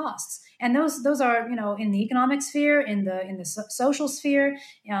term costs. And those are, in the economic sphere, in the social sphere,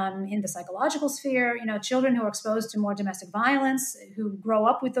 in the psychological sphere, children who are exposed to more domestic violence, who grow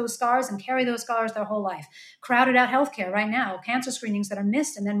up with those scars and carry those scars their whole life. Crowded out healthcare right now, cancer screenings that are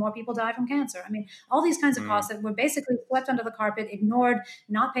missed, and then more people die from cancer. I mean, all these kinds of costs that were basically swept under the carpet, ignored,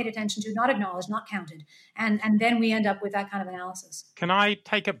 not paid attention to, not acknowledged, not counted. And then we end up with that kind of analysis. Can I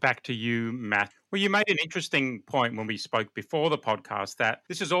take it back to you, Matt? Well, you made an interesting point when we spoke before the podcast that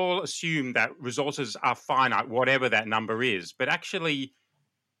this is all assumed that resources are finite, whatever that number is. But actually,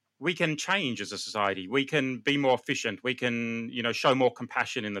 we can change as a society. We can be more efficient. We can, show more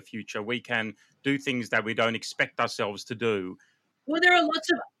compassion in the future. We can do things that we don't expect ourselves to do. Well, there are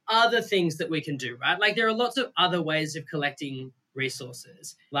lots of other things that we can do, right? Like there are lots of other ways of collecting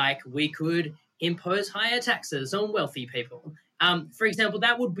resources. Like we could impose higher taxes on wealthy people. For example,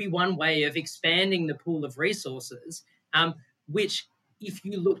 that would be one way of expanding the pool of resources, which if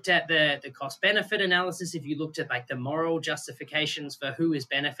you looked at the cost-benefit analysis, if you looked at like the moral justifications for who is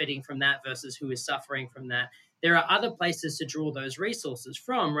benefiting from that versus who is suffering from that, there are other places to draw those resources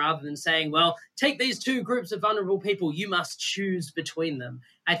from rather than saying, well, take these two groups of vulnerable people, you must choose between them.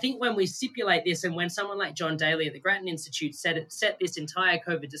 I think when we stipulate this and when someone like John Daly at the Grattan Institute set this entire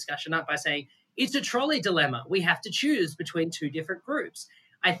COVID discussion up by saying, it's a trolley dilemma. We have to choose between two different groups.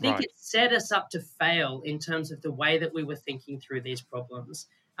 I think it set us up to fail in terms of the way that we were thinking through these problems.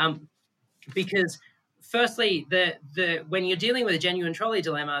 Because firstly, when you're dealing with a genuine trolley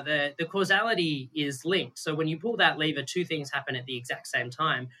dilemma, the causality is linked. So when you pull that lever, two things happen at the exact same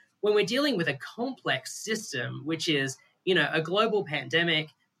time. When we're dealing with a complex system, which is, a global pandemic,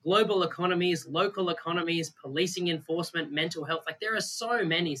 global economies, local economies, policing enforcement, mental health. Like there are so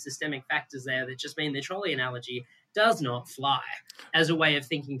many systemic factors there that just mean the trolley analogy does not fly as a way of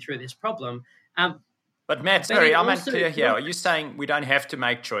thinking through this problem. But Matt, sorry, I'm unclear here. Are you saying we don't have to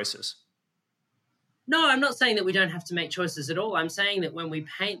make choices? No, I'm not saying that we don't have to make choices at all. I'm saying that when we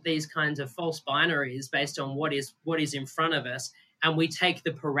paint these kinds of false binaries based on what is in front of us, and we take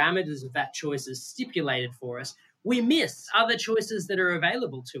the parameters of that choice as stipulated for us, we miss other choices that are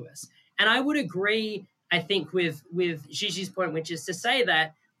available to us. And I would agree, I think, with Gigi's point, which is to say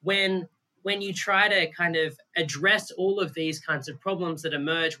that when you try to kind of address all of these kinds of problems that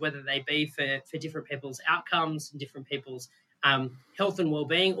emerge, whether they be for different people's outcomes and different people's health and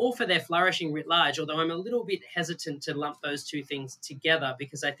well-being, or for their flourishing writ large, although I'm a little bit hesitant to lump those two things together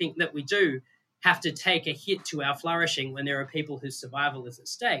because I think that we do have to take a hit to our flourishing when there are people whose survival is at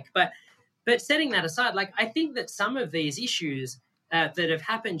stake. But setting that aside, like I think that some of these issues that have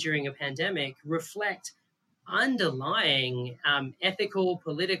happened during a pandemic reflect underlying ethical,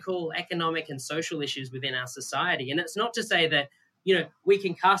 political, economic, and social issues within our society. And it's not to say that, we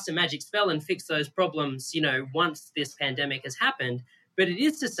can cast a magic spell and fix those problems, once this pandemic has happened. But it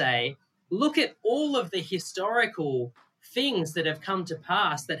is to say, look at all of the historical things that have come to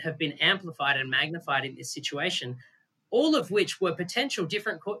pass that have been amplified and magnified in this situation, all of which were potential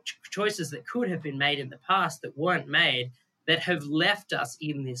different choices that could have been made in the past that weren't made, that have left us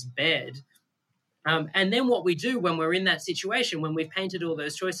in this bed. And then what we do when we're in that situation, when we've painted all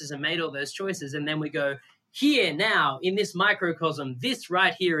those choices and made all those choices, and then we go, here now, in this microcosm, this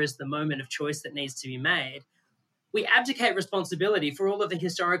right here is the moment of choice that needs to be made. We abdicate responsibility for all of the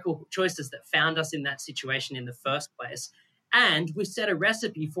historical choices that found us in that situation in the first place. And we set a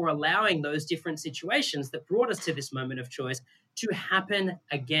recipe for allowing those different situations that brought us to this moment of choice to happen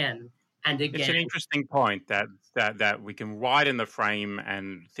again and again. It's an interesting point that we can widen the frame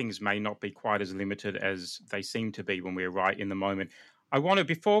and things may not be quite as limited as they seem to be when we're right in the moment. I want to,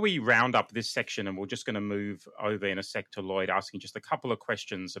 before we round up this section, and we're just going to move over in a sec to Lloyd asking just a couple of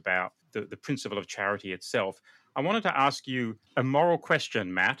questions about the principle of charity itself, I wanted to ask you a moral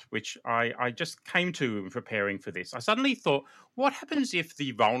question, Matt, which I just came to in preparing for this. I suddenly thought, what happens if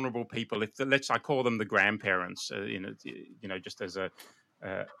the vulnerable people, I call them the grandparents, just as a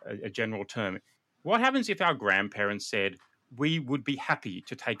general term, what happens if our grandparents said, we would be happy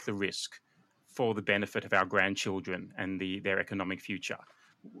to take the risk for the benefit of our grandchildren and their economic future.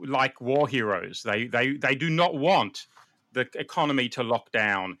 Like war heroes, they do not want the economy to lock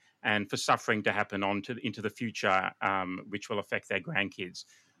down and for suffering to happen into the future, which will affect their grandkids.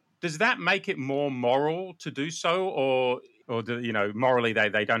 Does that make it more moral to do so, or morally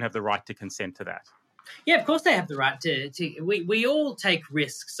they don't have the right to consent to that? Yeah, of course they have the right to. We all take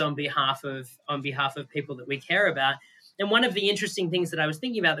risks on behalf of people that we care about. And one of the interesting things that I was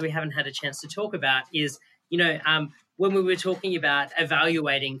thinking about that we haven't had a chance to talk about is, when we were talking about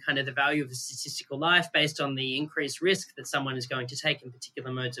evaluating kind of the value of a statistical life based on the increased risk that someone is going to take in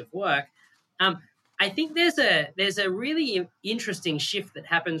particular modes of work, I think there's a really interesting shift that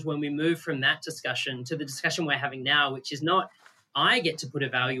happens when we move from that discussion to the discussion we're having now, which is not I get to put a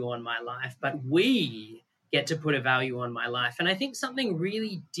value on my life, but we get to put a value on my life. And I think something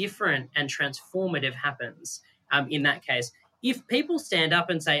really different and transformative happens in that case. If people stand up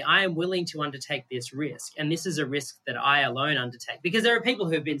and say, I am willing to undertake this risk, and this is a risk that I alone undertake, because there are people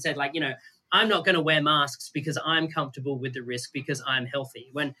who have been said, like, I'm not going to wear masks because I'm comfortable with the risk because I'm healthy,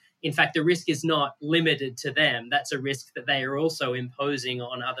 when in fact the risk is not limited to them. That's a risk that they are also imposing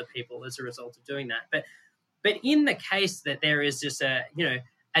on other people as a result of doing that. But in the case that there is just a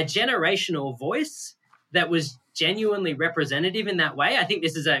generational voice that was genuinely representative in that way, I think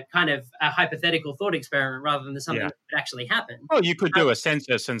this is a kind of a hypothetical thought experiment rather than something that could actually happen. Well, you could do a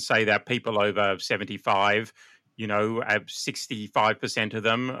census and say that people over 75, 65% of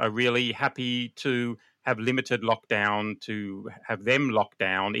them are really happy to have limited lockdown, to have them locked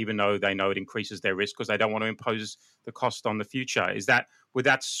down, even though they know it increases their risk because they don't want to impose the cost on the future. Would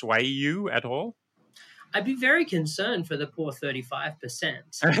that sway you at all? I'd be very concerned for the poor 35%.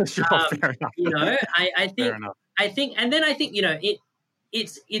 Sure, fair enough. I think, and then I think,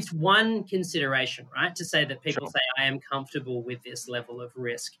 it's one consideration, right? To say that people say, I am comfortable with this level of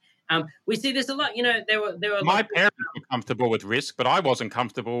risk. We see this a lot. There were my parents were comfortable with risk, but I wasn't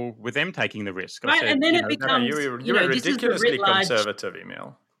comfortable with them taking the risk. Right, and then it becomes you were ridiculously conservative,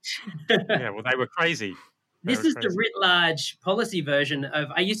 Emil. Yeah, well, they were crazy. This is the writ large policy version of.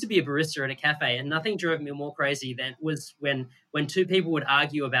 I used to be a barista at a cafe, and nothing drove me more crazy than was when two people would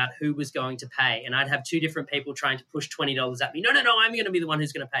argue about who was going to pay, and I'd have two different people trying to push $20 at me. No, I'm going to be the one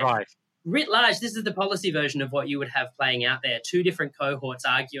who's going to pay. Right. Writ large, this is the policy version of what you would have playing out there. Two different cohorts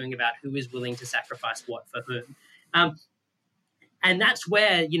arguing about who is willing to sacrifice what for whom. And that's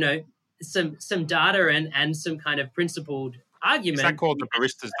where, some data and some kind of principled argument. Is that called the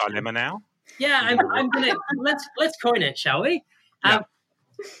barista's dilemma now? Yeah, I'm gonna let's coin it, shall we? Yeah.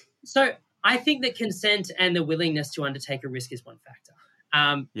 So I think that consent and the willingness to undertake a risk is one factor.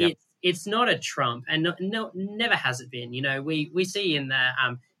 It's not a trump, and never has it been. We see in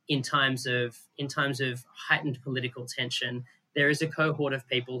the in times of heightened political tension, there is a cohort of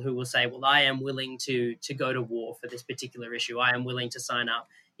people who will say, well, I am willing to go to war for this particular issue. I am willing to sign up.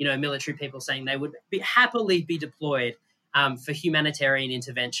 Military people saying they would happily be deployed for humanitarian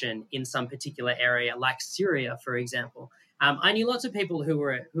intervention in some particular area, like Syria, for example. I knew lots of people who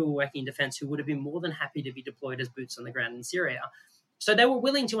were working in defense who would have been more than happy to be deployed as boots on the ground in Syria. So they were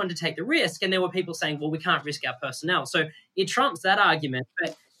willing to undertake the risk, and there were people saying, well, we can't risk our personnel. So it trumps that argument.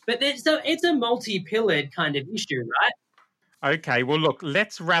 But it's a multi-pillared kind of issue, right? Okay, well, look,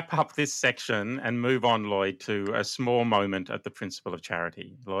 let's wrap up this section and move on, Lloyd, to a small moment at the principle of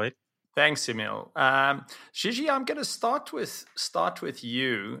charity. Lloyd? Thanks, Emil. Gigi, I'm going to start with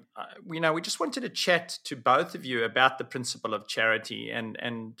you. We just wanted to chat to both of you about the principle of charity, and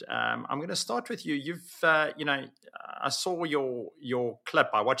I'm going to start with you. You've, I saw your clip.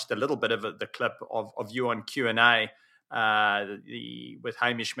 I watched a little bit of the clip of you on Q&A with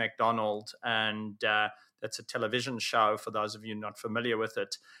Hamish MacDonald, and that's a television show for those of you not familiar with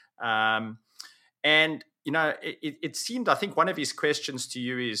it. And it seemed, I think one of his questions to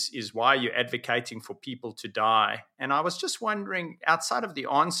you is why are you advocating for people to die? And I was just wondering, outside of the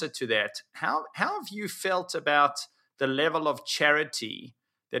answer to that, how have you felt about the level of charity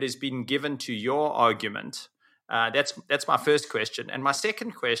that has been given to your argument? That's my first question. And my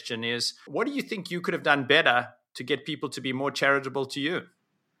second question is, what do you think you could have done better to get people to be more charitable to you?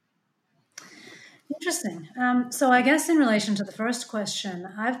 Interesting. So I guess in relation to the first question,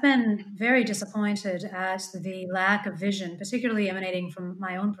 I've been very disappointed at the lack of vision, particularly emanating from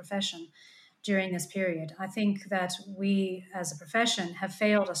my own profession during this period. I think that we as a profession have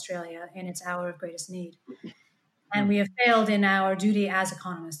failed Australia in its hour of greatest need. And we have failed in our duty as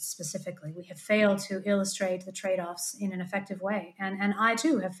economists specifically. We have failed to illustrate the trade-offs in an effective way. And I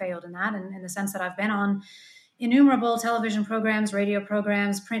too have failed in that, in the sense that I've been on innumerable television programs, radio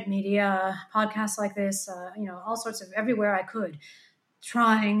programs, print media, podcasts like this, all sorts of everywhere I could,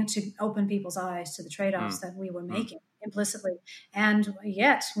 trying to open people's eyes to the trade-offs that we were making implicitly. And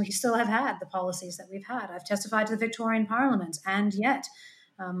yet we still have had the policies that we've had. I've testified to the Victorian Parliament, and yet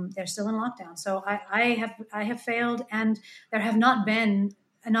they're still in lockdown. So I have failed, and there have not been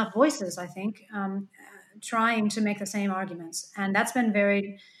enough voices, I think, trying to make the same arguments. And that's been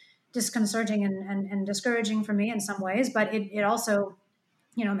very disconcerting and discouraging for me in some ways, but it also,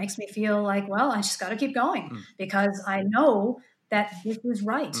 makes me feel like, well, I just got to keep going because I know that this is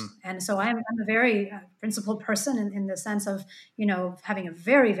right. And so I'm a very principled person in the sense of, having a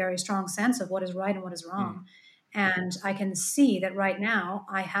very, very strong sense of what is right and what is wrong. And I can see that right now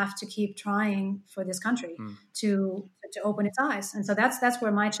I have to keep trying for this country to open its eyes. And so that's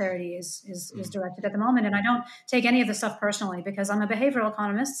where my charity is directed at the moment. And I don't take any of the stuff personally because I'm a behavioral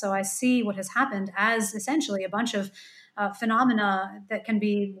economist. So I see what has happened as essentially a bunch of phenomena that can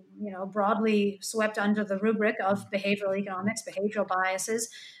be, broadly swept under the rubric of behavioral economics, behavioral biases,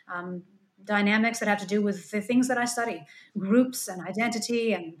 dynamics that have to do with the things that I study, groups and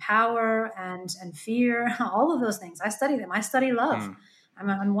identity and power and fear, all of those things. I study them. I study love.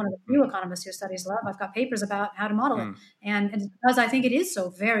 I'm one of the few economists who studies love. I've got papers about how to model it. And it's because I think it is so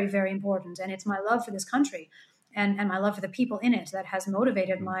very, very important. And it's my love for this country and my love for the people in it that has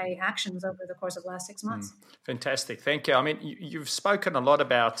motivated my actions over the course of the last 6 months. Fantastic. Thank you. I mean, you've spoken a lot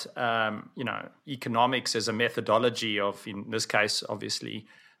about, economics as a methodology of, in this case, obviously,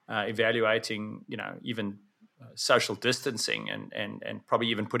 evaluating, even social distancing and probably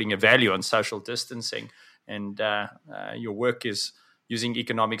even putting a value on social distancing. And your work is using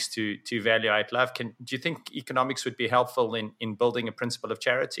economics to evaluate love. Do you think economics would be helpful in building a principle of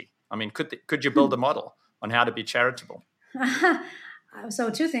charity? I mean, could you build a model on how to be charitable?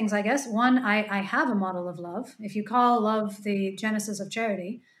 So 2 things, I guess. One, I have a model of love. If you call love the genesis of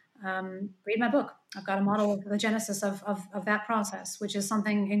charity, read my book. I've got a model of the genesis of that process, which is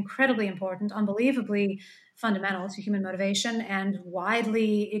something incredibly important, unbelievably fundamental to human motivation and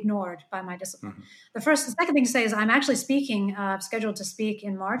widely ignored by my discipline. The second thing to say is I'm actually scheduled to speak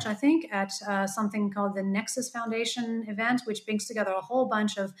in March, I think, at something called the Nexus Foundation event, which brings together a whole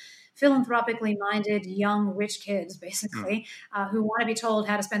bunch of philanthropically minded, young, rich kids, basically, who want to be told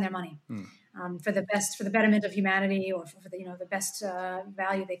how to spend their money. For the betterment of humanity, or for the best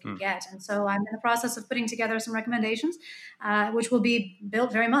value they can get. And so I'm in the process of putting together some recommendations, which will be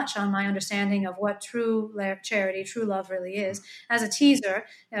built very much on my understanding of what true charity, true love really is, as a teaser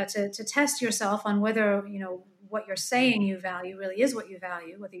to test yourself on whether what you're saying you value really is what you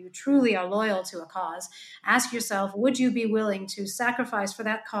value, whether you truly are loyal to a cause. Ask yourself, would you be willing to sacrifice for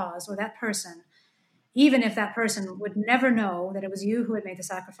that cause or that person, even if that person would never know that it was you who had made the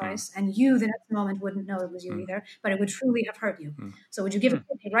sacrifice, and you the next moment wouldn't know it was you either, but it would truly have hurt you. So would you give it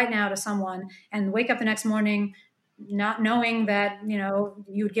right now to someone and wake up the next morning not knowing that,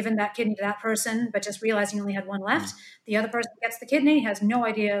 you'd given that kidney to that person, but just realizing you only had one left? The other person gets the kidney, has no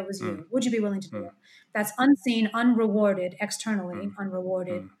idea it was you. Would you be willing to do it? That's unseen, unrewarded, externally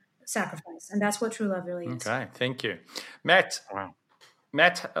unrewarded sacrifice. And that's what true love really is. Okay, thank you. Matt,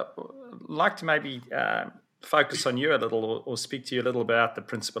 I'd like to maybe focus on you a little or speak to you a little about the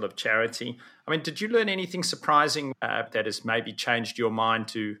principle of charity. I mean, did you learn anything surprising that has maybe changed your mind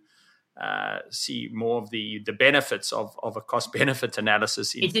to see more of the benefits of a cost-benefit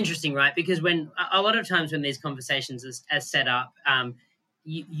analysis? It's interesting, right? Because when a lot of times when these conversations are set up,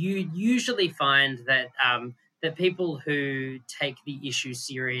 you usually find that that people who take the issue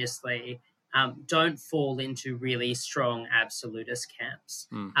seriously don't fall into really strong absolutist camps.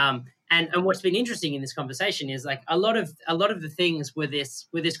 And what's been interesting in this conversation is like a lot of the things where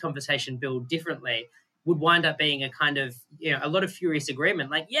this conversation build differently would wind up being a kind of a lot of furious agreement.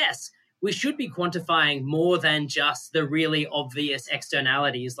 Like, yes, we should be quantifying more than just the really obvious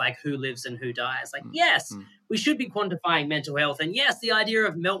externalities like who lives and who dies. Like, yes, we should be quantifying mental health. And yes, the idea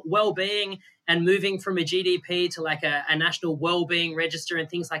of well-being and moving from a GDP to like a national well-being register and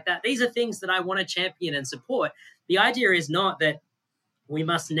things like that. These are things that I want to champion and support. The idea is not that we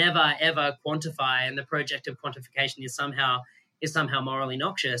must never, ever quantify and the project of quantification is somehow morally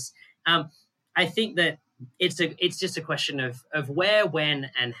noxious. I think that it's just a question of where,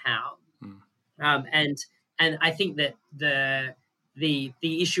 when, and how. And I think that the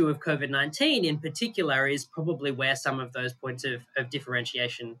issue of COVID-19 in particular is probably where some of those points of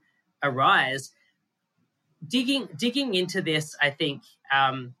differentiation arise. Digging into this, I think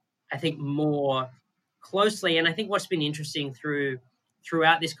more closely, and I think what's been interesting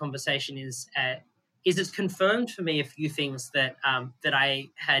throughout this conversation is it's confirmed for me a few things that I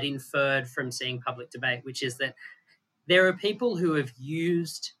had inferred from seeing public debate, which is that there are people who have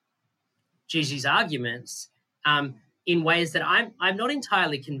used Gigi's arguments in ways that I'm not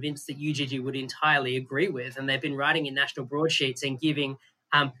entirely convinced that UGG would entirely agree with. And they've been writing in national broadsheets and giving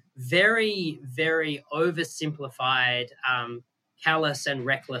very, very oversimplified, callous and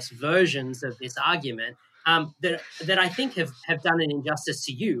reckless versions of this argument that I think have done an injustice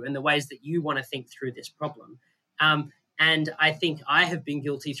to you and the ways that you want to think through this problem. And I think I have been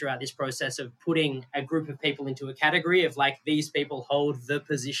guilty throughout this process of putting a group of people into a category of like, these people hold the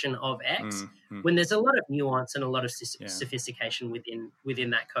position of X, when there's a lot of nuance and a lot of sophistication within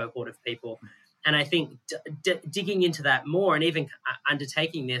that cohort of people. And I think digging into that more and even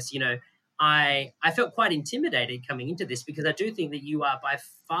undertaking this, I felt quite intimidated coming into this, because I do think that you are by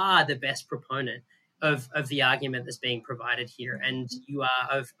far the best proponent of the argument that's being provided here. And you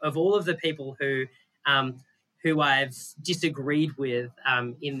are of all of the people who I've disagreed with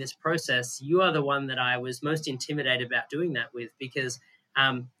in this process, you are the one that I was most intimidated about doing that with, because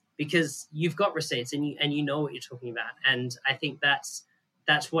you've got receipts and you know what you're talking about. And I think that's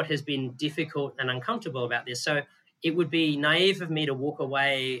what has been difficult and uncomfortable about this. So it would be naive of me to walk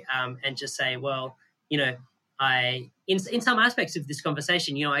away and just say, well, in some aspects of this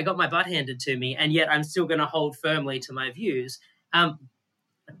conversation, I got my butt handed to me, and yet I'm still going to hold firmly to my views.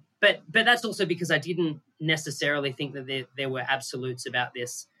 But that's also because I didn't necessarily think that there were absolutes about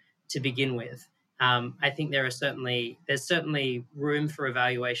this to begin with. I think there's certainly room for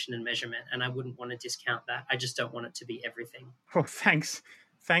evaluation and measurement, and I wouldn't want to discount that. I just don't want it to be everything. Well, thanks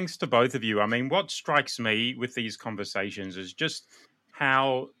to both of you. I mean, what strikes me with these conversations is just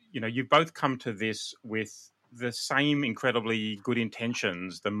how you've both come to this with the same incredibly good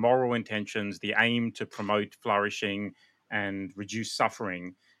intentions, the moral intentions, the aim to promote flourishing and reduce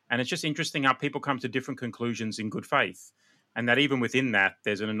suffering. And it's just interesting how people come to different conclusions in good faith. And that even within that,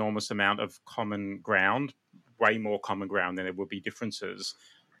 there's an enormous amount of common ground, way more common ground than there would be differences.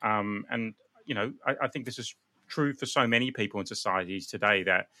 And I think this is true for so many people in societies today,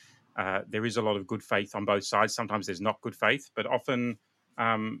 that there is a lot of good faith on both sides. Sometimes there's not good faith, but often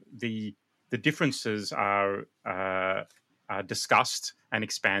the differences are discussed and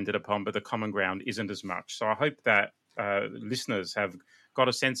expanded upon, but the common ground isn't as much. So I hope that listeners have got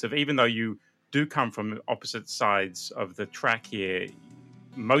a sense of, even though you do come from opposite sides of the track here,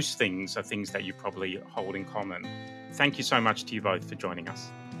 most things are things that you probably hold in common. Thank you so much to you both for joining us.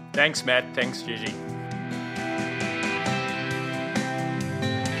 Thanks, Matt. Thanks, Gigi.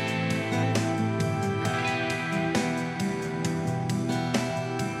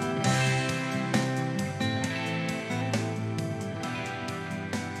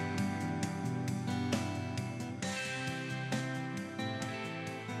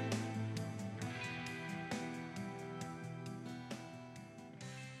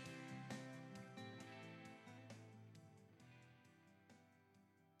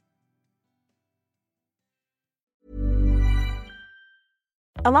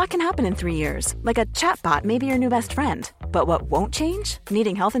 A lot can happen in 3 years, like a chatbot may be your new best friend. But what won't change?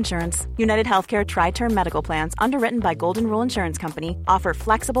 Needing health insurance. United Healthcare Tri-Term Medical Plans, underwritten by Golden Rule Insurance Company, offer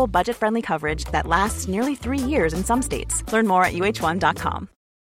flexible, budget-friendly coverage that lasts nearly 3 years in some states. Learn more at UH1.com.